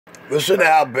Listen to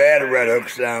how bad Red Hook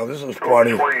sounds. This is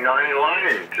funny. 29 in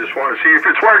line. Just want to see if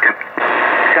it's working.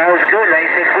 Sounds good.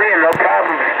 Nice and clear. No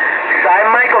problem.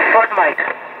 Side mic or front mic?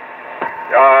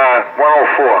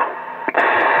 104.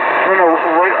 No,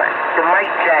 the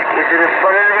mic jack. Is it in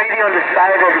front of the radio or the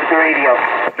side of the radio?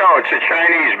 No, it's a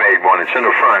Chinese-made one. It's in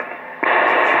the front.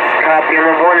 Copy. And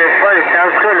the one in front. It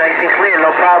sounds good. Nice and clear.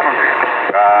 No problem.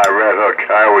 Red Hook.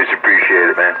 I always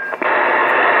appreciate it, man.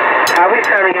 How we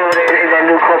sounding over there in that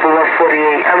new Cobra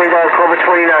 148? I mean, Cobra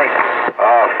 29.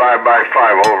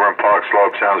 5x5 over in Park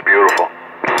Slope. Sounds beautiful.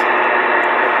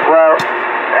 Well,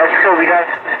 that's good. We got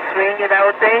swing in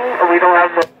our thing, or we don't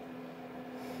have the...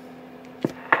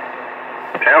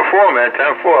 10-4, man.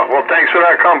 10-4. Well, thanks for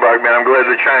that comeback, man. I'm glad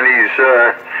the Chinese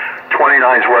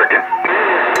 29's working.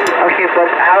 Okay,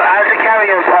 but how's the carry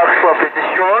on Park Slope? Is it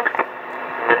strong?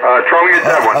 Throw me a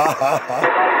dead one.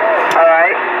 All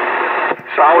right.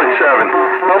 Solid 7.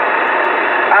 Nope.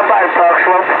 How about it, Park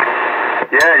Slope?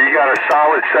 Yeah, you got a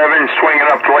solid 7 swinging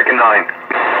up to like a 9.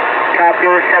 Copy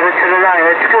on 7 to the 9.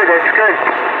 That's good. That's good.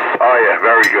 Oh, yeah.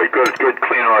 Very good. Good,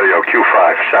 clean audio. Q5.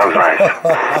 Sounds nice.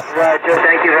 Roger.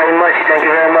 Thank you very much. Thank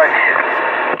you very much.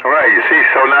 All right. You see,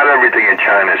 so not everything in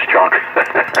China is junk.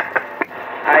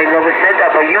 I never said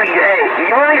that, but you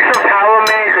release some power,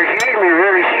 man, because you hit me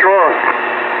really strong.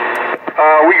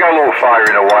 We got a little fire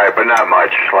in the wire, but not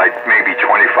much. Like maybe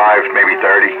 25, maybe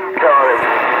 30. No,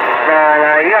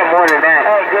 you got more than that.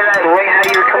 Oh, good. The way how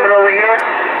you were coming over here?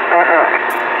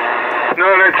 No,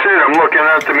 that's it. I'm looking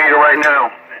at the meter right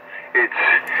now. It's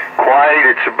quiet.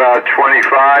 It's about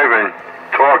 25, and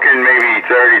talking maybe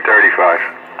 30, 35.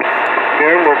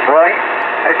 Yeah, well, boy,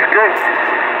 that's good.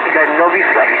 You got no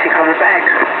reflection coming back.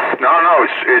 No,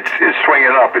 it's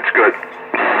swinging up. It's good.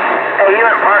 Hey, you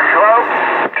in Park Slope?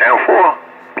 10-4.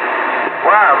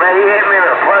 Wow, man, you hit me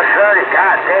with a plus 30.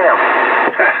 God damn.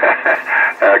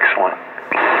 Excellent.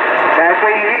 That's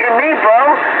what you hitting me,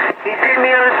 bro. He's hitting me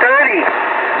on a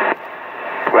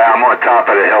 30. Well, I'm on top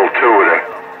of the hill, too, with a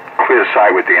clear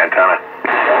sight with the antenna.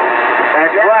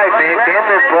 That's right, man. Damn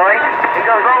it, boy. It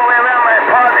goes all the way around my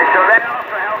apartment, so that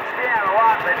also helps me out a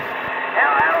lot, but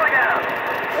hell, I only got a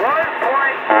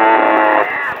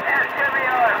 1.5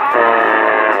 SWR.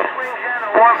 Swings down to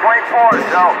 1.4,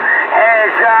 so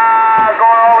it's going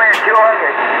all the way to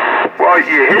 200. Well,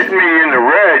 you hit me in the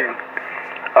red,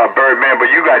 Birdman, but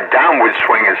you got downward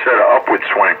swing instead of upward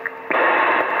swing.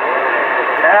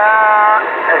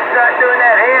 It's not doing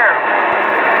that here.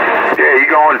 Yeah,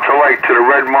 you're going to the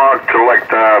red mark to like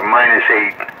the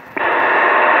 -8.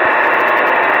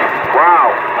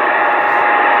 Wow.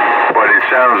 But it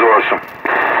sounds awesome.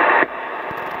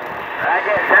 I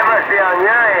guess that must be on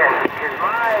your end, because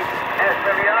my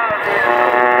SWR is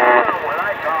when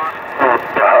I talk.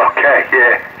 Okay,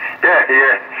 yeah.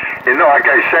 You know, like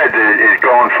I said, it's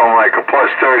going from like a plus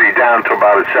 30 down to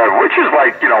about a 7, which is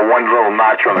like, one little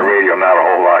notch on the radio, not a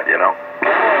whole lot, And I'm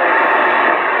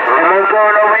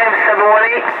going over him,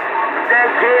 718.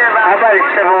 How about it,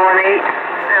 718?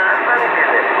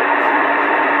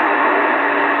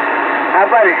 How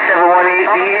about it,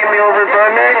 718? Do you hear me over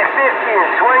Birdman? 15,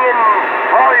 swinging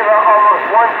probably about almost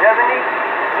 170.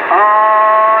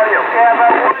 Yeah,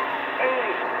 about 180.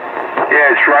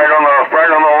 Yeah, it's right on the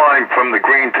line from the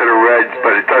green to the red,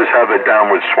 but it does have a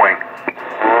downward swing. That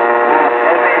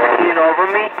man's keying over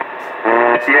me?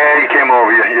 Yeah, he came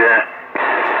over you, yeah.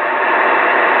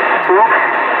 Oops.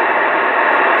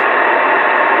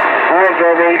 Alright,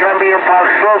 baby, you're gonna be in Park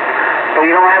Slope, but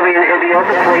you don't have any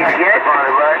other place yet.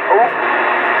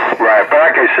 Right, but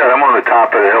like I said, I'm on the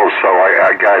top of the hill, so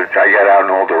I got out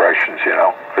in all directions,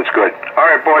 It's good. All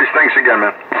right, boys, thanks again,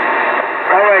 man.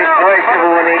 All right,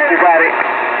 718, you got it.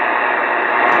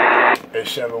 Hey,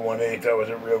 718, that was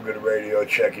a real good radio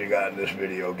check you got in this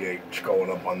video gate. It's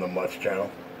going up on the Mutts channel.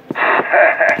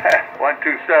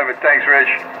 127, thanks, Rich.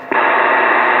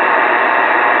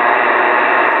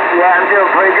 Yeah, I'm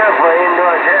doing pretty good for an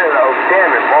indoor center, though.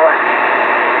 Damn it, boy.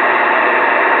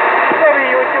 Maybe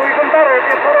you would do even better if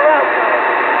you put it out.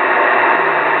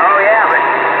 Oh, yeah, but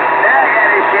now I got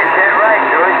this shit set right,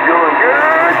 so it's doing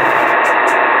good.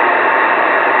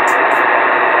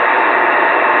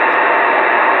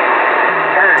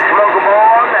 Kind of smokable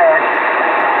on that.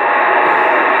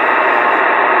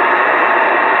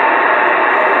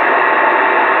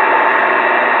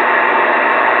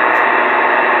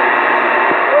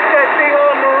 Put that thing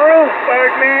on the roof,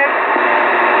 Birdman.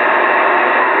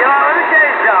 Let me tell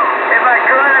you something. If I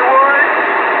could, I would.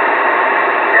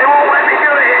 They won't let me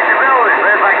do it in the building,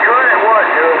 but if I could, I would,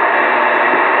 dude.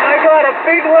 I got a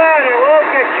big ladder. We'll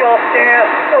get you up there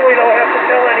so we don't have to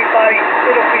tell anybody.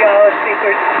 It'll be our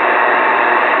secret.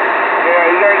 Yeah,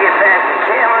 you gotta get past the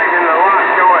cameras and the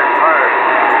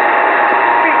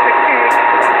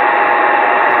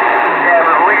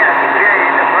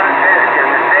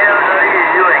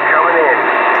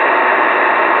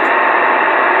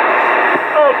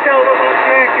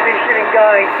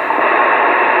Yeah,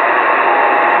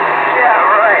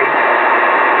 right.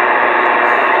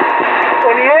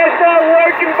 When the air's not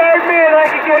working, Birdman, I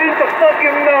can get into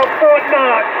fucking Fort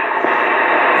Knox.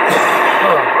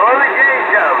 Well, let me tell you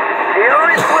something. The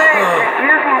only place that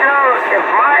you can go if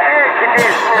my air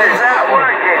conditioner is not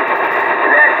working,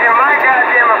 and that's in my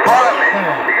goddamn apartment,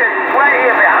 because it's right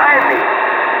here behind me.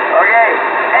 Okay?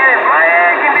 And if my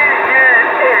air conditioner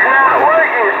is not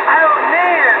working, I don't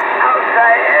need an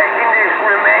outside air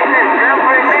conditioner maintenance. They'll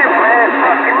bring me a brand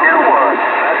fucking new one.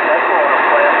 That's what I'm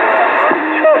playing for that, bro.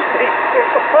 Trust me, if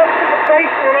the pumps in the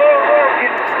basement aren't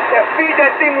working, they'll feed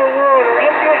that thing with water.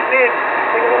 I'm getting in.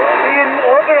 They're gonna let me in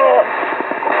off and off.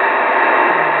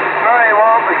 No, they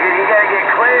won't, because you gotta get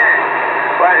cleared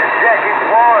by the second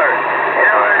floor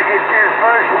in order to get to the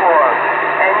first floor.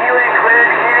 And you ain't cleared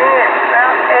to get in.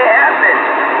 Well, it happened.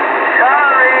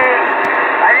 Sorry.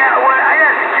 I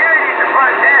got security at the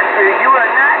front desk, so you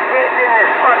are not getting in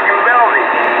this fucking building.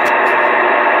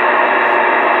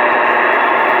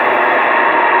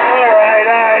 Alright,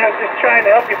 I'm just trying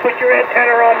to help you put your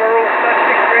antenna on the roof, not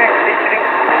fix your air conditioning.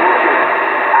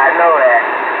 I know that.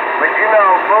 But you know,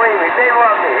 believe me, they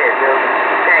love me here, dude.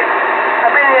 Okay?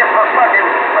 I've been here for fucking,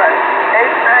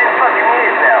 8, 9 fucking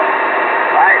years now.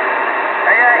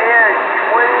 I got here in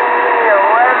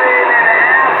 2011 and a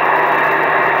half.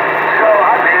 So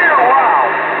I've been here a while.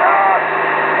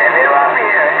 And they love me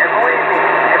here. And believe me,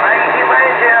 if I can keep my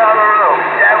antenna on the roof,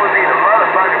 that would be the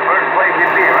motherfucking first place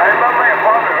you'd be. Right above my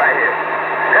apartment right here.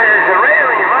 Because there's a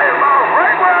railing right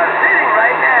where I'm sitting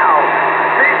right now.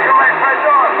 Facing my front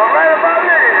door. But right above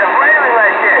there is a railing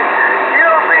like this. You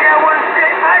don't think I wouldn't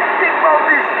stick? I'd stick both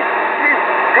these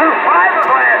 2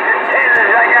 fiberglass antennas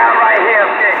I got right here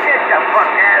up there. Get the fuck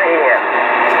out of here.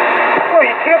 Oh,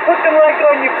 you can't put them like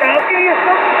on your balcony or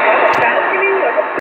something? You have a balcony?